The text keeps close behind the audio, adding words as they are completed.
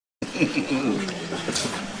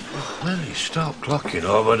Well, you stop clocking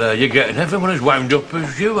over there. You're getting everyone as wound up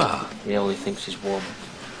as you are. He only thinks he's won.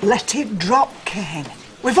 Let it drop, Cain.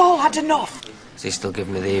 We've all had enough. Is he still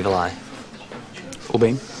giving me the evil eye?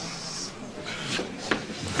 Ubin?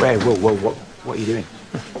 Where? Whoa, what are you doing?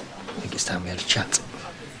 I think it's time we had a chat.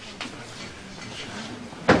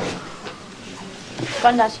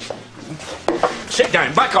 Grandad. Sit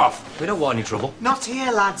down, back off. We don't want any trouble. Not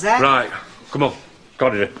here, lads, eh? Right, come on.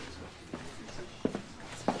 Corridor.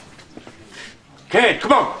 Cain,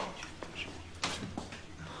 come on.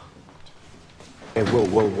 Hey,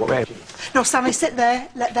 whoa, where? No, Sammy, sit there.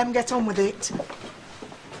 Let them get on with it.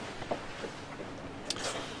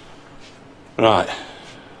 Right.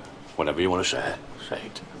 Whatever you want to say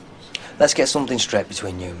it. Let's get something straight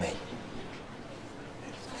between you and me.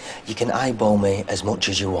 You can eyeball me as much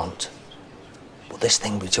as you want, but this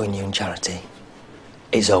thing between you and Charity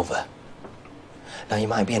is over. Now, you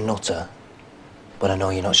might be a nutter, but I know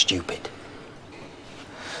you're not stupid.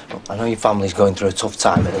 Look, I know your family's going through a tough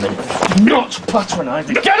time at the minute. Not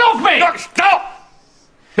patronising. Get off me! No, stop!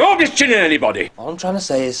 Don't be chinning anybody. All I'm trying to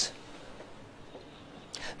say is,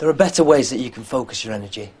 there are better ways that you can focus your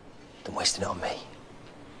energy than wasting it on me.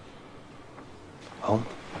 Home?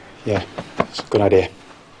 Yeah, that's a good idea.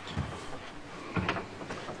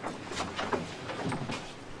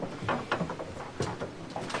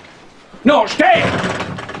 No, stay!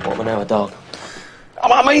 What about now, dog?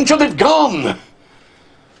 I mean till they've gone.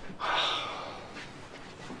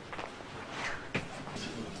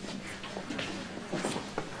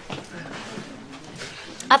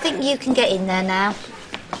 I think you can get in there now.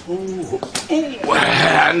 Ooh,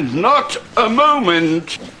 and not a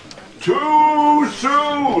moment too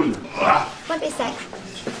soon. Won't be a sec.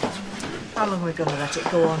 How long are we going to let it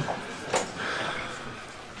go on?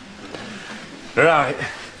 Right.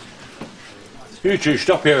 You two,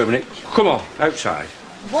 stop here a minute. Come on, outside.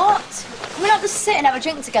 What? Can we not just sit and have a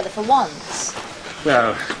drink together for once?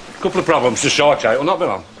 Well, a couple of problems to sort out. Will not be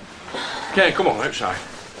long. Cain, come on, outside.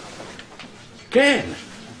 Cain.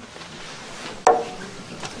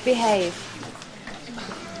 Behave.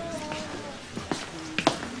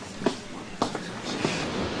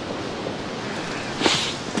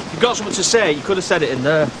 If you've got something to say, you could have said it in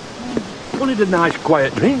there. Wanted a nice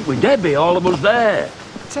quiet drink with Debbie, all of us there.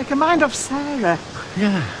 Take a mind off Sarah.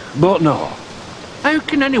 Yeah, but no. How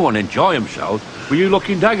can anyone enjoy themselves with you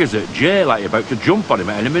looking daggers at Jay like you're about to jump on him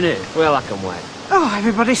at any minute? Well, I can wait. Oh,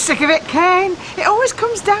 everybody's sick of it, Cain. It always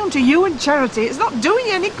comes down to you and Charity. It's not doing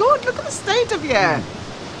you any good. Look at the state of you.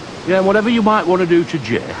 Yeah, whatever you might want to do to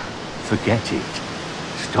Jay, forget it.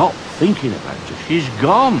 Stop thinking about her. She's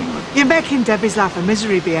gone. You're making Debbie's life a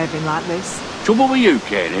misery behaving like this. Trouble with you,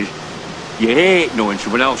 Cain, is you hate knowing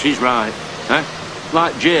someone else is right. Eh?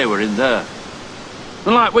 Like Jay were in there.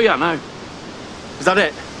 And like we are now. Is that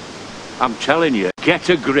it? I'm telling you, get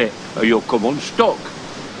a grip or you'll come unstuck.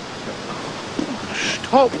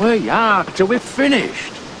 Stop where you are till we've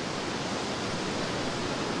finished.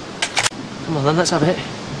 Come on then, let's have it.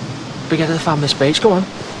 Big head of the family speech, go on.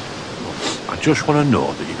 I just want to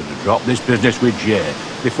know that you're going to drop this business with Jay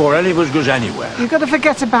before any of us goes anywhere. You've got to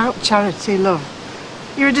forget about Charity, love.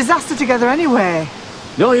 You're a disaster together anyway.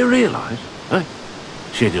 Don't you realise? Eh?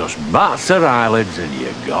 She just bats her eyelids and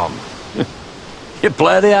you're gone. You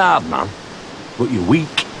play the hard man, but you're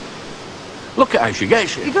weak. Look at how she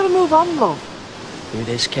gets you. You've got to move on, love. Do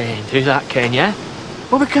this, Cain. Do that, Cain, yeah?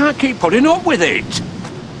 Well, we can't keep putting up with it.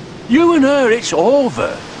 You and her, it's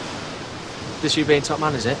over. This you being top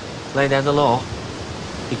man, is it? Laying down the law?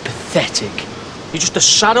 You're pathetic. You're just a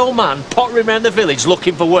sad old man pottering around the village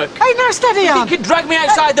looking for work. Hey, now steady on. You can drag me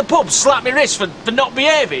outside the pub, slap me wrist for not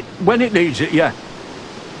behaving. When it needs it, yeah.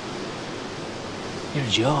 You're a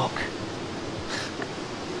joke.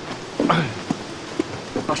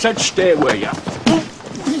 I said stay where you are.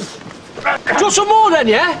 Do some more then,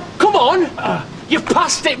 yeah? Come on! You've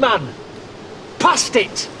passed it, man! Passed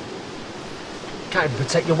it! Can't even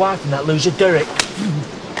protect your wife from that loser Derek.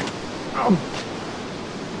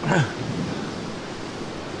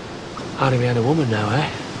 Hardly behind a woman now, eh?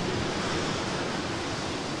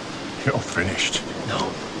 You're finished.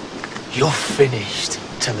 No. You're finished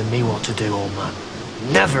telling me what to do, old man.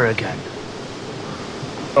 Never again.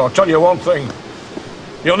 I'll tell you one thing.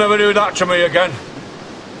 You'll never do that to me again.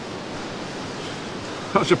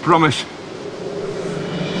 That's a promise.